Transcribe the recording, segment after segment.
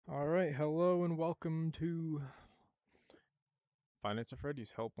Alright, hello and welcome to Finance of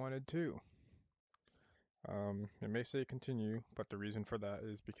Freddy's Help Wanted 2. It may say continue, but the reason for that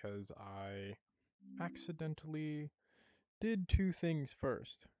is because I accidentally did two things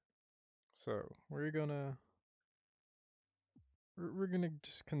first. So, we're gonna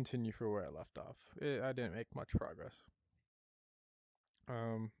just continue for where I left off. I didn't make much progress.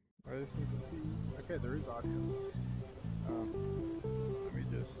 I just need to see... Okay, there is audio. Let me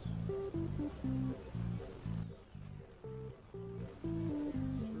just...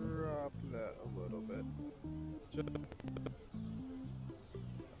 drop that a little bit.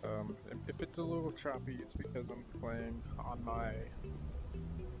 If it's a little choppy, it's because I'm playing on my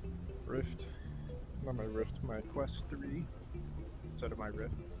Rift. Not my Rift, my Quest 3 instead of my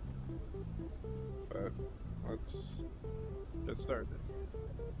Rift. But let's get started.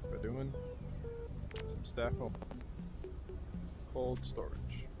 We're doing some staff home. Cold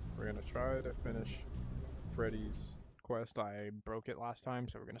storage. We're gonna try to finish Freddy's quest. I broke it last time,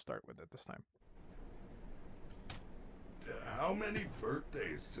 so we're gonna start with it this time. How many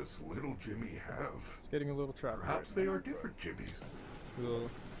birthdays does little Jimmy have? It's getting a little choppy. Perhaps they are different Jimmys. We'll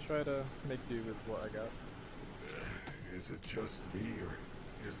try to make do with what I got. Is it just me, or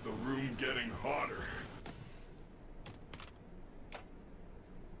is the room getting hotter?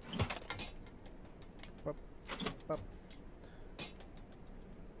 Up, up.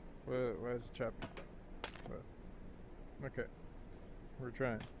 Where's the choppy? Okay, we're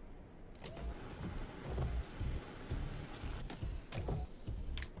trying.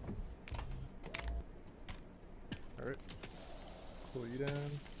 Alright, pull you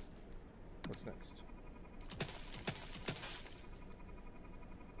down. What's next?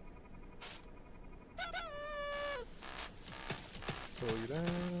 Pull you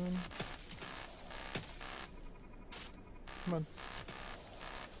down. Come on.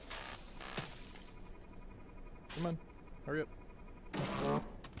 Come on. Hurry up. Oh.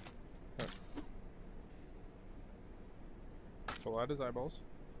 Right. Pull out his eyeballs.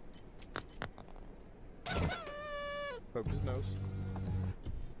 Poke his nose.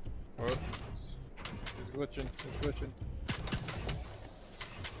 Oh, he's glitching. He's glitching.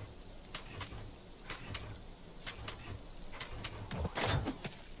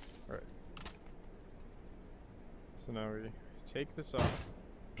 Alright. So now we take this off.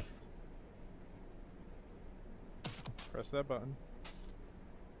 Press that button.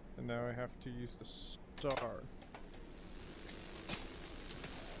 And now I have to use the star.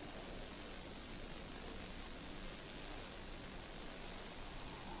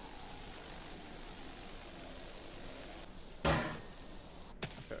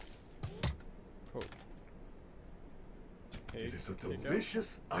 Okay. Cool. It is a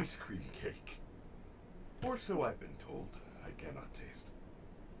delicious ice cream cake. Or so I've been told. I cannot taste.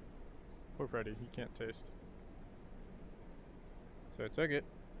 Poor Freddy, he can't taste. So I took it.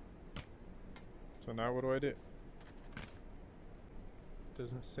 So now what do?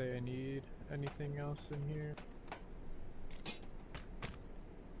 Doesn't say I need anything else in here.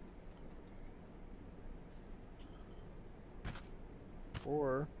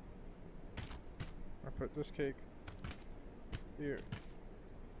 Or I put this cake here.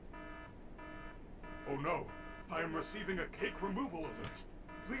 Oh no! I am receiving a cake removal alert.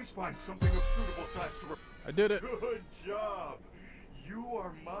 Please find something of suitable size to... I did it! Good job! You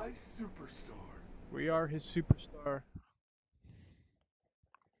are my superstar. We are his superstar.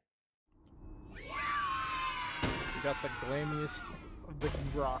 We got the glamiest of the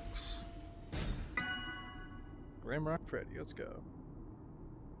rocks. Glam Rock Freddy, let's go.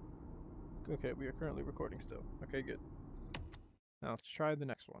 Okay, we are currently recording still. Okay, good. Now let's try the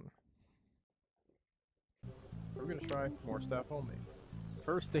next one. We're gonna try more staff only.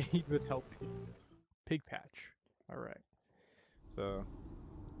 First aid with helping. Pig patch. Alright. So,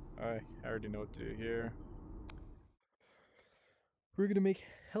 I already know what to do here. We're gonna make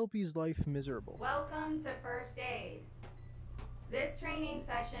Helpy's life miserable. Welcome to First Aid. This training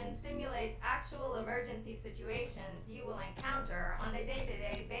session simulates actual emergency situations you will encounter on a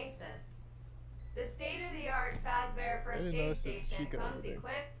day-to-day basis. The state-of-the-art Fazbear First Aid Station comes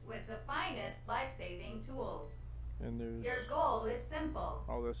equipped with the finest life-saving tools. And there's your goal is simple.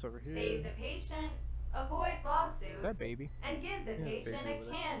 All this over here. Save the patient, avoid lawsuits, that baby. And give the patient a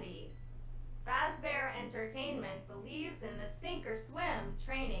candy. Fazbear Entertainment believes in the sink or swim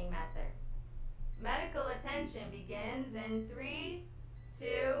training method. Medical attention begins in 3,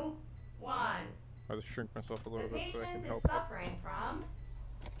 2, 1. I'll just shrink myself a little bit so I can help. The patient is suffering from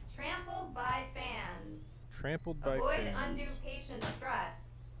trampled by fans. Trampled by Avoid fans. undue patient stress.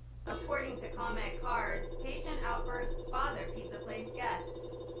 According to comment cards, patient outbursts bother pizza place guests.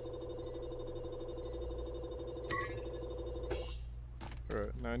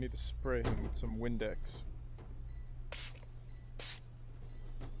 Now I need to spray him with some Windex.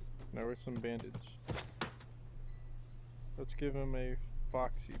 Now where's some bandage? Let's give him a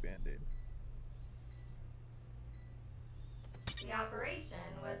Foxy Band-Aid. The operation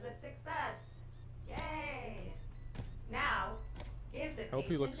was a success. Yay! Now, give the Hope he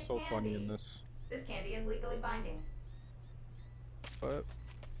patient looks a so candy. funny in this. This candy is legally binding. But,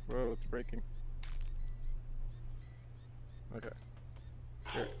 whoa, it's breaking. Okay.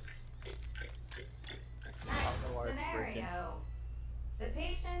 Here. Next Why it's breaking. scenario. The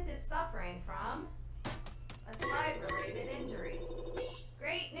patient is suffering from a slide-related injury.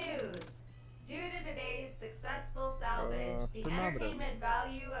 Great news! Due to today's successful salvage, the thermometer. entertainment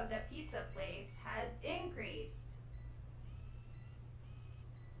value of the pizza place has increased.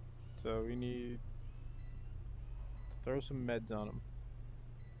 So we need to throw some meds on him.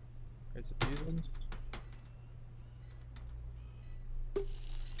 Is it these ones?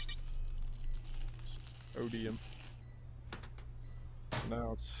 OD him. Now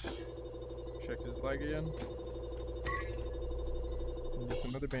let's check his leg again. And get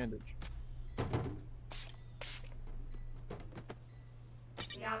another bandage.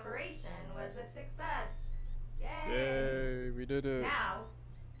 The operation was a success. Yay! Yay, we did it. Now,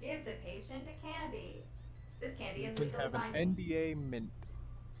 give the patient a candy. This candy is We legally have an binding. NDA mint.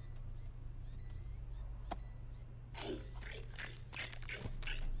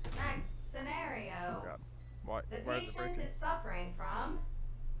 Next scenario. Oh god. Why? The Why is it patient breaking? is suffering from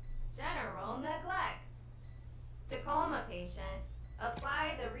general neglect. To calm a patient,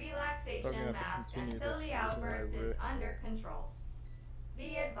 apply the Probably relaxation have to mask continue until this the until outburst I is under control.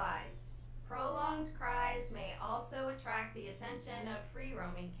 Be advised, prolonged cries may also attract the attention of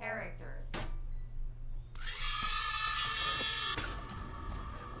free-roaming characters.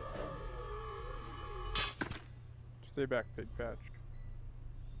 Stay back, Pig Patch.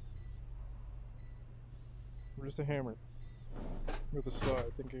 Where's the hammer? With the saw. I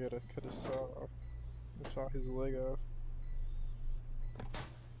think I gotta cut his saw off. I saw his leg off.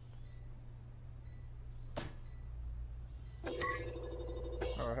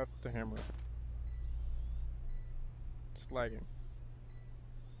 Oh, I have to hammer it. It's lagging.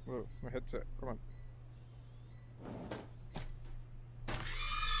 Whoa, my headset. Come on.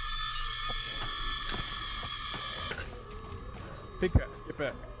 Big Patch, get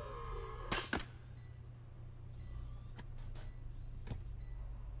back.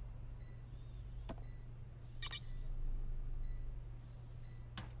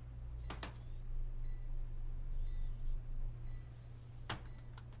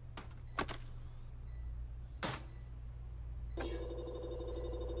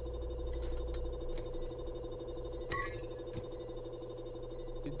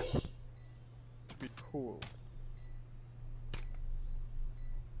 To be cool.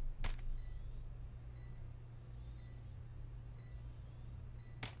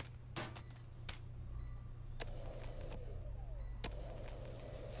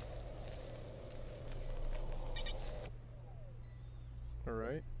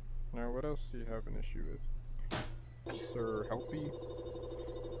 Alright. Now what else do you have an issue with? Sir Helpy?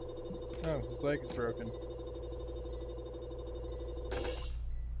 Oh, his leg is broken.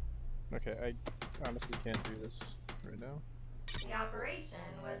 Okay, I honestly can't do this right now. The operation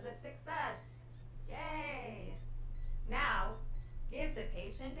was a success. Yay! Now, give the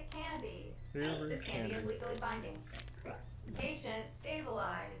patient a candy. Favorite This candy is candy. legally binding. Patient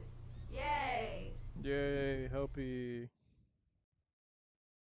stabilized. Yay! Yay, Helpy.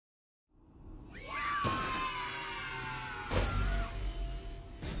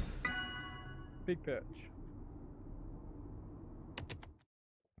 Big Patch.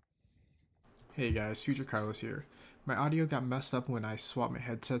 Hey guys, Future Carlos here. My audio got messed up when I swapped my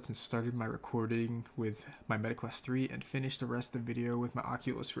headsets and started my recording with my MetaQuest 3 and finished the rest of the video with my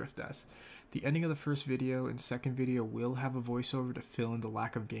Oculus Rift S. The ending of the first video and second video will have a voiceover to fill in the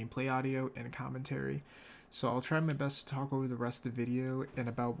lack of gameplay audio and commentary. So I'll try my best to talk over the rest of the video and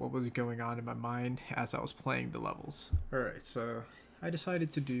about what was going on in my mind as I was playing the levels. Alright, so I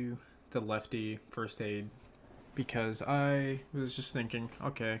decided to do the Lefty first aid because I was just thinking,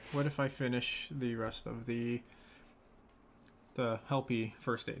 okay, what if I finish the rest of the Helpy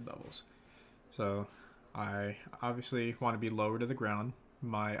first aid levels? So I obviously want to be lower to the ground.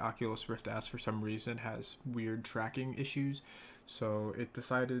 My Oculus Rift S for some reason has weird tracking issues, so it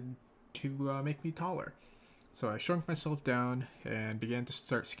decided to make me taller. So I shrunk myself down and began to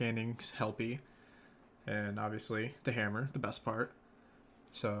start scanning Helpy, and obviously the hammer, the best part.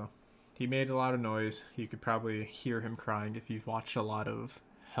 So he made a lot of noise. You could probably hear him crying if you've watched a lot of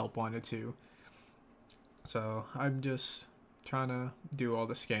Help Wanted 2. So I'm just trying to do all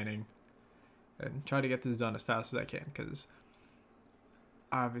the scanning and try to get this done as fast as I can, because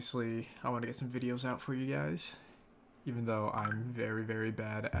obviously I want to get some videos out for you guys, even though I'm very, very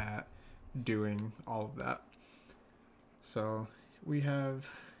bad at doing all of that. So we have,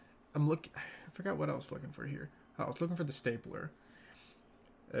 I forgot what I was looking for here. I was looking for the stapler,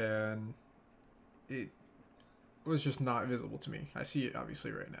 and it was just not visible to me. I see it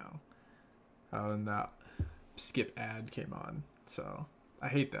obviously right now. And that skip ad came on, so I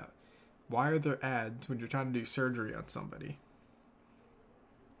hate that. Why are there ads when you're trying to do surgery on somebody?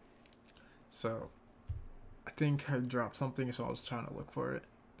 So I think I dropped something, so I was trying to look for it,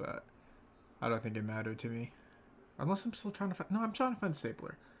 but I don't think it mattered to me. Unless I'm still trying to find... No, I'm trying to find the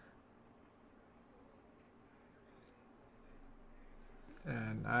stapler.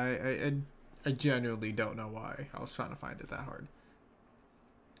 And I genuinely don't know why I was trying to find it that hard.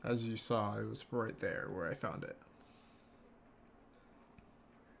 As you saw, it was right there where I found it.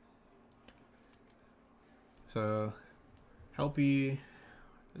 So, Helpy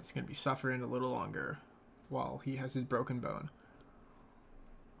is going to be suffering a little longer while he has his broken bone.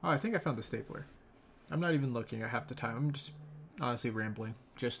 Oh, I think I found the stapler. I'm not even looking at half the time. I'm just honestly rambling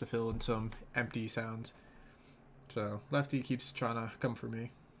just to fill in some empty sounds. So, Lefty keeps trying to come for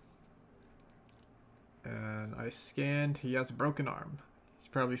me. And I scanned. He has a broken arm. He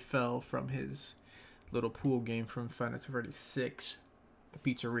probably fell from his little pool game from Five Nights at Freddy's 6, the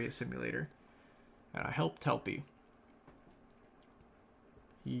pizzeria simulator. And I helped Helpy.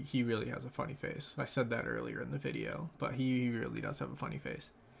 He really has a funny face. I said that earlier in the video, but he really does have a funny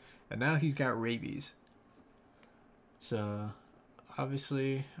face. And now he's got rabies. So,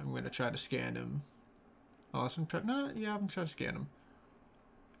 obviously, I'm going to try to scan him. I'm going to try to scan him.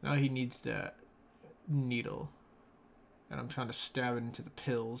 Now he needs that needle. And I'm trying to stab it into the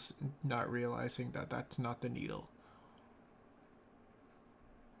pills, not realizing that that's not the needle.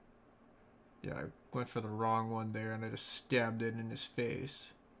 Yeah, I went for the wrong one there, and I just stabbed it in his face.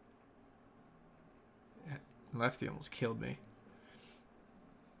 Lefty almost killed me.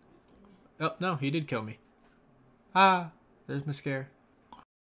 Oh, no, he did kill me. Ah, there's my scare.